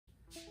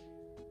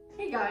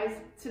Hey guys,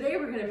 today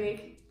we're gonna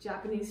make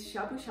Japanese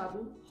Shabu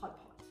Shabu Hot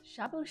Pot.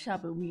 Shabu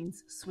Shabu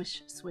means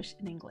swish swish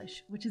in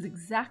English, which is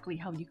exactly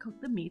how you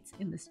cook the meats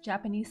in this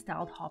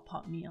Japanese-styled hot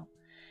pot meal.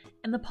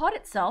 And the pot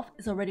itself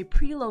is already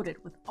preloaded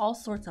with all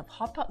sorts of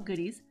hot pot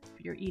goodies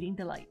for your eating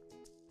delight.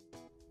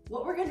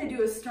 What we're gonna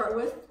do is start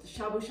with the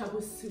Shabu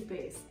Shabu soup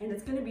base, and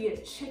it's gonna be a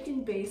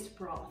chicken-based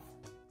broth.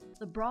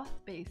 The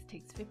broth base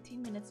takes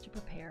 15 minutes to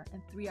prepare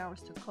and 3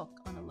 hours to cook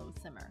on a low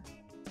simmer.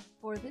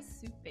 For this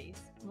soup base,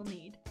 we'll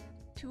need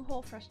 2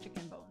 whole fresh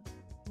chicken bones,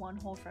 1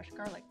 whole fresh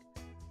garlic,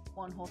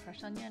 1 whole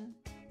fresh onion,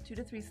 2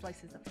 to 3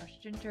 slices of fresh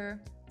ginger,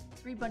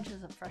 3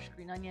 bunches of fresh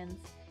green onions,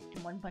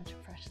 and 1 bunch of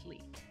fresh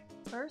leek.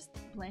 First,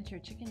 blanch your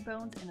chicken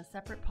bones in a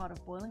separate pot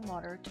of boiling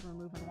water to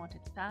remove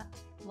unwanted fat,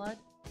 blood,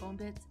 bone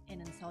bits,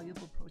 and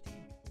insoluble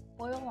protein.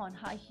 Boil on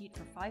high heat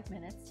for 5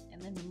 minutes and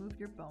then remove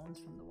your bones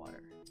from the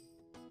water.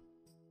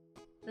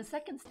 The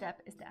second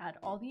step is to add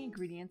all the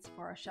ingredients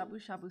for our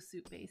shabu shabu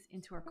soup base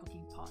into our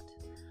cooking pot.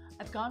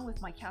 I've gone with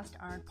my cast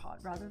iron pot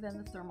rather than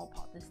the thermal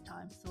pot this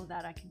time so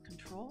that I can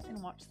control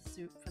and watch the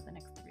soup for the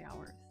next 3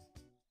 hours.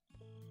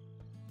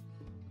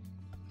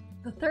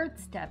 The third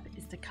step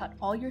is to cut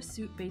all your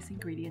soup base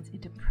ingredients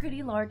into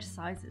pretty large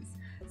sizes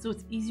so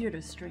it's easier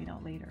to strain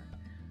out later.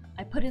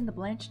 I put in the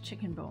blanched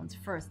chicken bones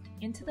first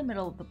into the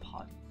middle of the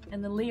pot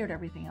and then layered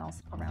everything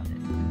else around it.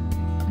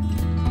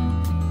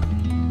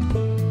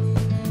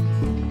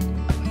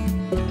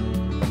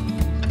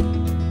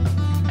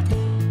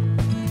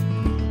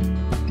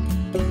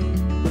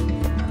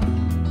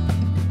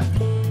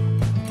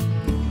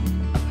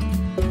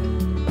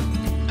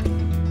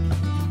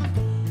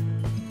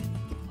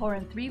 Pour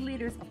in 3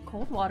 liters of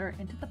cold water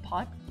into the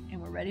pot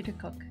and we're ready to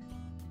cook.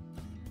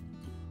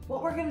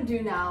 What we're gonna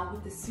do now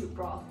with the soup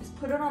broth is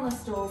put it on the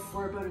stove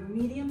for about a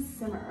medium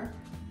simmer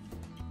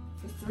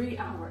for 3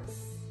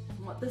 hours.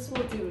 And what this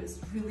will do is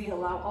really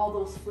allow all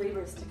those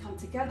flavors to come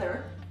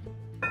together,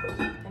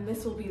 and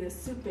this will be the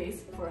soup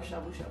base for our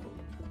shabu shabu.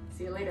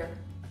 See you later.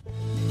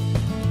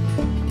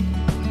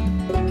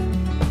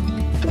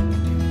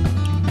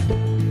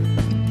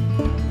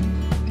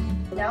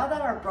 Now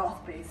that our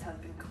broth base has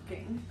been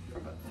cooking for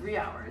about 3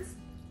 hours,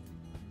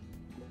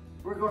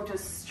 we're going to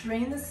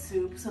strain the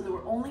soup so that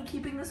we're only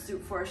keeping the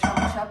soup for our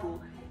shabu shabu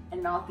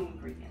and not the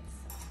ingredients.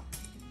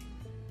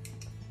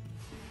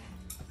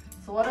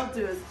 So what I'll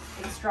do is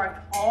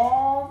extract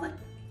all the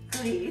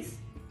goodies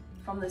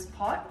from this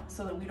pot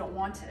so that we don't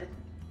want it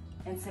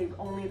and save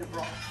only the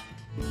broth.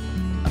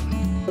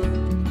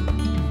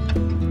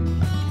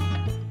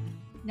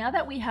 Now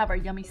that we have our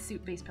yummy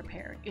soup base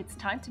prepared, it's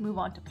time to move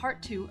on to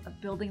part 2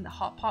 of building the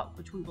hot pot,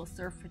 which we will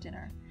serve for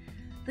dinner.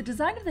 The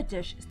design of the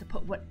dish is to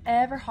put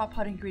whatever hot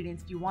pot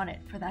ingredients you want it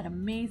for that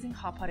amazing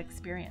hot pot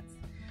experience.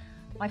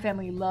 My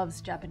family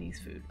loves Japanese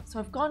food, so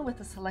I've gone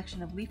with a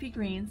selection of leafy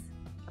greens,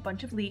 a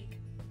bunch of leek,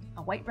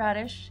 a white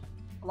radish,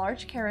 a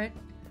large carrot,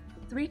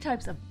 3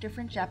 types of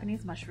different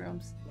Japanese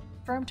mushrooms,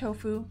 firm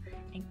tofu,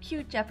 and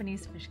cute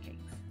Japanese fish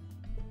cakes.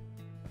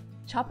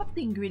 Chop up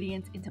the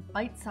ingredients into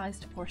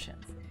bite-sized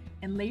portions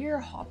and layer your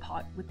hot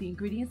pot with the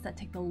ingredients that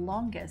take the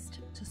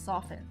longest to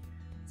soften,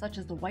 such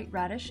as the white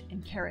radish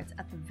and carrots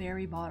at the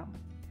very bottom.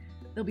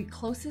 They'll be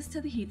closest to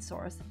the heat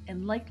source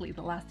and likely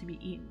the last to be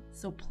eaten,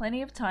 so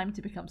plenty of time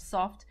to become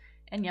soft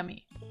and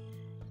yummy.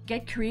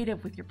 Get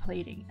creative with your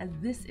plating, as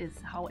this is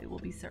how it will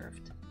be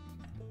served.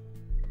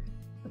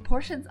 The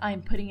portions I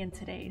am putting in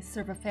today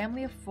serve a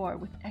family of 4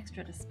 with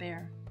extra to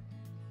spare.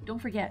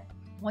 Don't forget,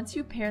 once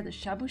you pair the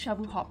shabu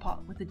shabu hot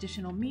pot with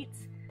additional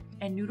meats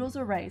and noodles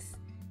or rice,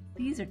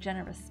 these are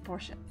generous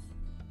portions.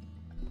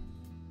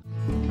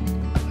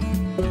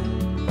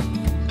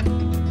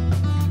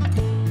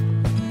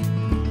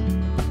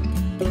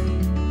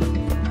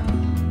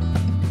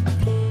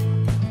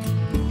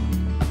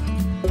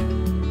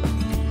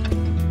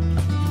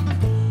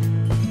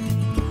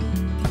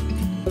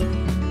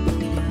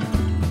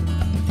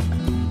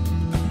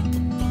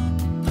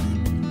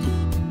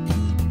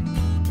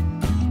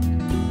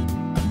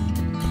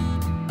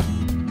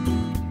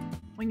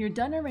 When you're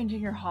done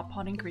arranging your hot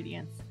pot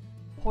ingredients,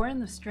 pour in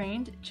the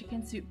strained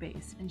chicken soup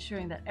base,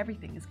 ensuring that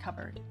everything is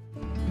covered.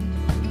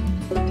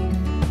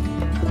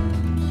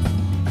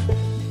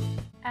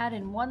 Add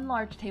in 1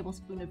 large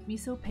tablespoon of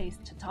miso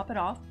paste to top it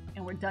off,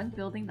 and we're done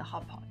building the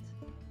hot pot.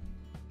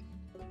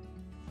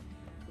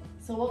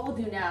 So what we'll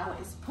do now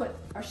is put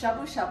our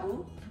shabu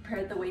shabu,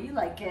 prepared the way you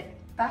like it,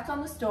 back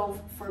on the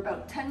stove for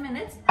about 10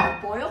 minutes to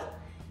boil,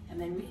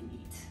 and then we can eat.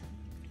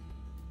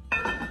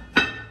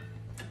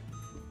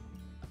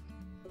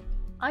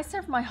 I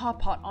serve my hot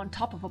pot on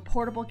top of a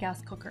portable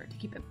gas cooker to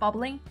keep it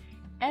bubbling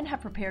and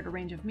have prepared a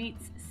range of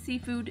meats,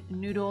 seafood,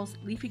 noodles,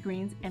 leafy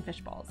greens, and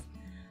fish balls.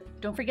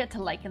 Don't forget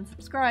to like and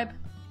subscribe.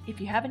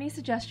 If you have any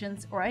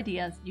suggestions or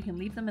ideas, you can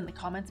leave them in the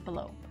comments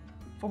below.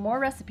 For more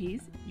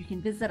recipes, you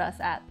can visit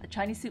us at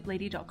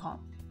thechinesesouplady.com.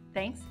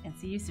 Thanks and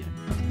see you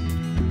soon.